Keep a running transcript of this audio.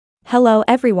Hello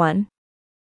everyone,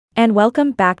 and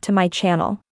welcome back to my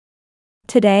channel.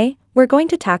 Today, we're going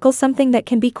to tackle something that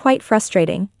can be quite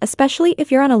frustrating, especially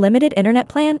if you're on a limited internet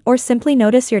plan or simply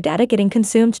notice your data getting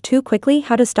consumed too quickly.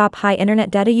 How to stop high internet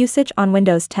data usage on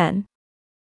Windows 10.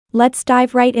 Let's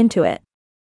dive right into it.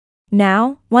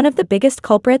 Now, one of the biggest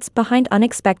culprits behind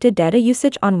unexpected data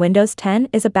usage on Windows 10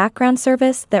 is a background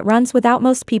service that runs without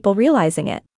most people realizing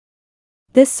it.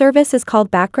 This service is called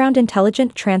Background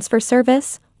Intelligent Transfer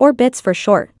Service, or BITS for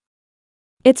short.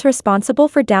 It's responsible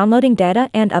for downloading data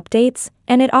and updates,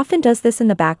 and it often does this in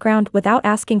the background without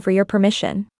asking for your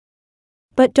permission.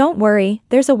 But don't worry,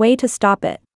 there's a way to stop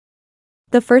it.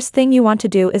 The first thing you want to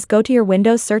do is go to your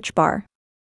Windows search bar.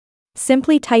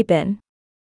 Simply type in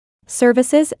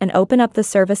Services and open up the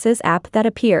Services app that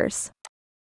appears.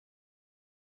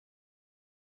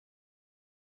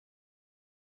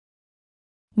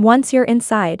 Once you're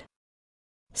inside,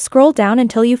 scroll down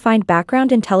until you find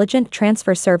Background Intelligent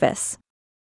Transfer Service.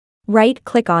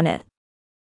 Right-click on it.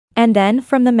 And then,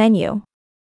 from the menu,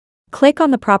 click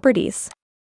on the Properties.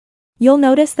 You'll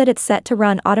notice that it's set to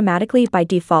run automatically by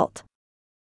default.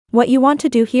 What you want to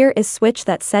do here is switch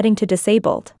that setting to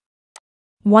disabled.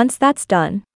 Once that's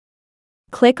done,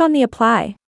 click on the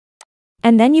Apply.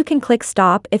 And then you can click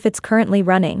Stop if it's currently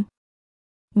running.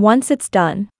 Once it's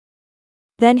done,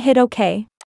 then hit OK.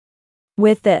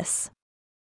 With this,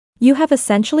 you have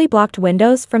essentially blocked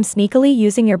Windows from sneakily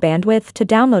using your bandwidth to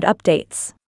download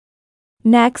updates.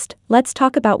 Next, let's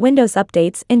talk about Windows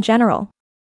updates in general.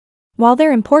 While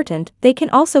they're important, they can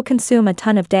also consume a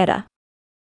ton of data.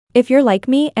 If you're like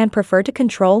me and prefer to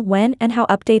control when and how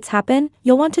updates happen,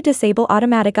 you'll want to disable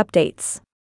automatic updates.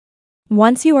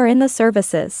 Once you are in the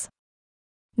services,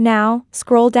 now,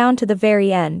 scroll down to the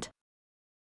very end.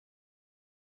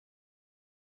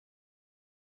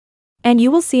 And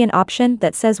you will see an option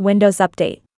that says Windows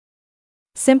Update.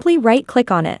 Simply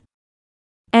right-click on it.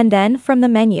 And then, from the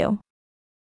menu,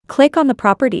 click on the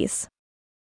Properties.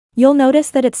 You'll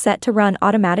notice that it's set to run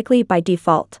automatically by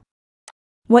default.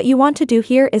 What you want to do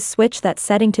here is switch that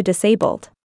setting to disabled.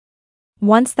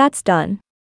 Once that's done,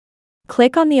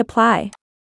 click on the Apply.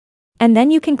 And then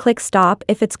you can click Stop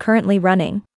if it's currently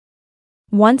running.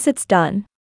 Once it's done,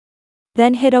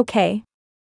 then hit OK.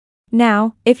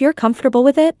 Now, if you're comfortable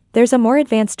with it, there's a more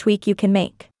advanced tweak you can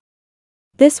make.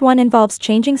 This one involves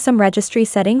changing some registry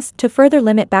settings to further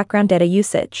limit background data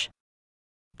usage.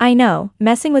 I know,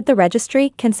 messing with the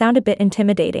registry can sound a bit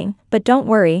intimidating, but don't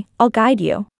worry, I'll guide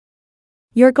you.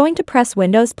 You're going to press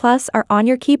Windows plus R on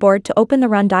your keyboard to open the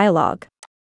Run dialog.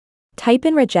 Type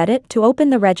in regedit to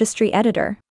open the registry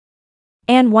editor.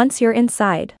 And once you're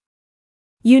inside,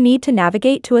 you need to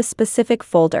navigate to a specific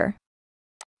folder.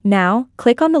 Now,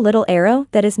 click on the little arrow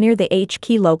that is near the H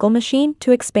key local machine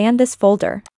to expand this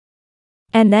folder.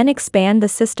 And then expand the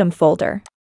System folder.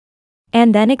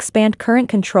 And then expand Current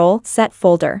Control Set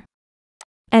folder.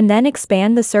 And then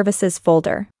expand the Services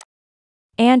folder.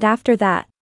 And after that,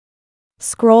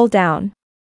 scroll down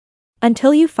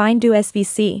until you find Do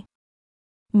SVC.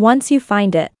 Once you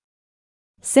find it,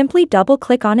 simply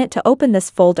double-click on it to open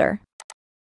this folder.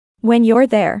 When you're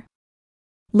there,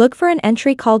 look for an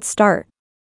entry called Start.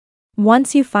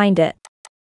 Once you find it,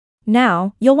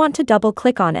 now, you'll want to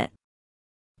double-click on it.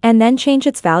 And then change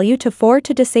its value to 4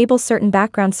 to disable certain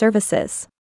background services.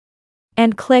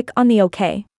 And click on the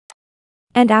OK.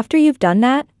 And after you've done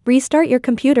that, restart your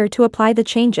computer to apply the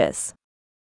changes.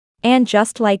 And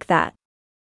just like that,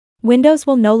 Windows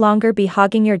will no longer be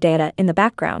hogging your data in the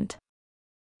background.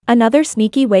 Another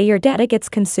sneaky way your data gets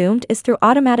consumed is through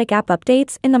automatic app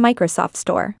updates in the Microsoft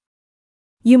Store.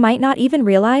 You might not even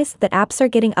realize that apps are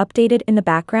getting updated in the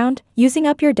background, using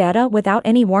up your data without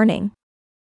any warning.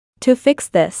 To fix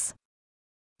this,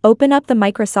 open up the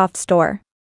Microsoft Store.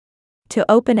 To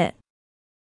open it,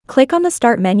 click on the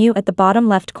Start menu at the bottom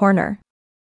left corner.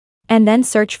 And then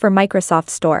search for Microsoft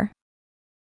Store.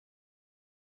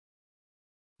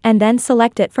 And then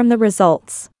select it from the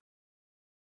results.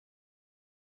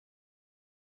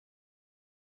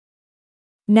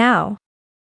 Now,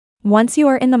 once you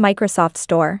are in the Microsoft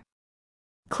Store,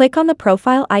 click on the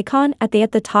profile icon at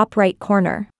the top right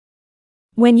corner.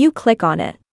 When you click on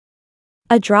it,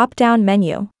 a drop-down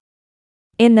menu.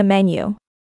 In the menu,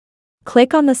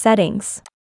 click on the Settings.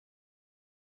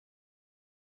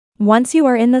 Once you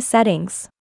are in the Settings,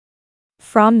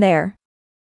 from there,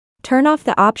 turn off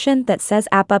the option that says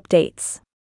App Updates.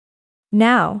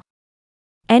 Now,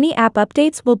 any app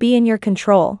updates will be in your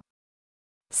control,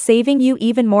 saving you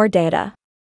even more data.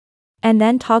 And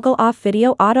then toggle off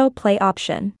Video Autoplay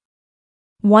option.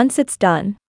 Once it's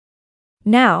done,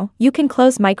 now, you can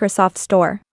close Microsoft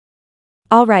Store.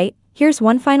 Alright, Here's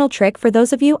one final trick for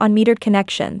those of you on metered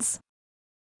connections.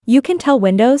 You can tell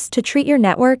Windows to treat your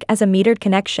network as a metered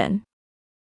connection,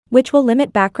 which will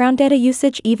limit background data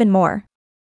usage even more.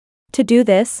 To do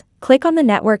this, click on the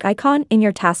network icon in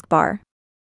your taskbar.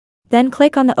 Then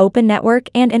click on the Open Network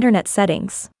and Internet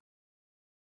settings.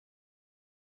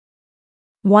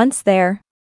 Once there,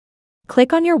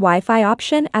 click on your Wi-Fi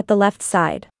option at the left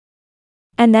side.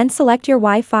 And then select your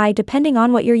Wi-Fi depending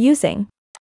on what you're using.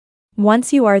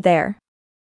 Once you are there,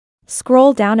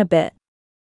 scroll down a bit,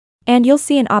 and you'll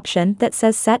see an option that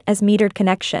says Set as Metered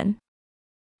Connection.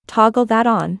 Toggle that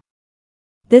on.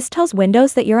 This tells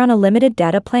Windows that you're on a limited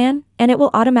data plan, and it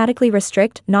will automatically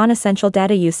restrict non-essential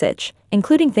data usage,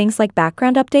 including things like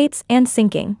background updates and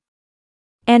syncing.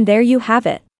 And there you have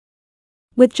it.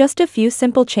 With just a few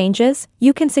simple changes,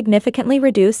 you can significantly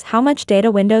reduce how much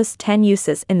data Windows 10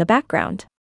 uses in the background.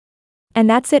 And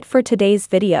that's it for today's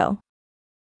video.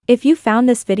 If you found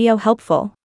this video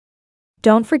helpful,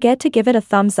 don't forget to give it a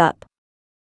thumbs up.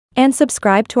 And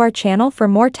subscribe to our channel for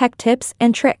more tech tips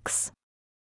and tricks.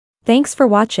 Thanks for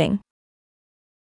watching.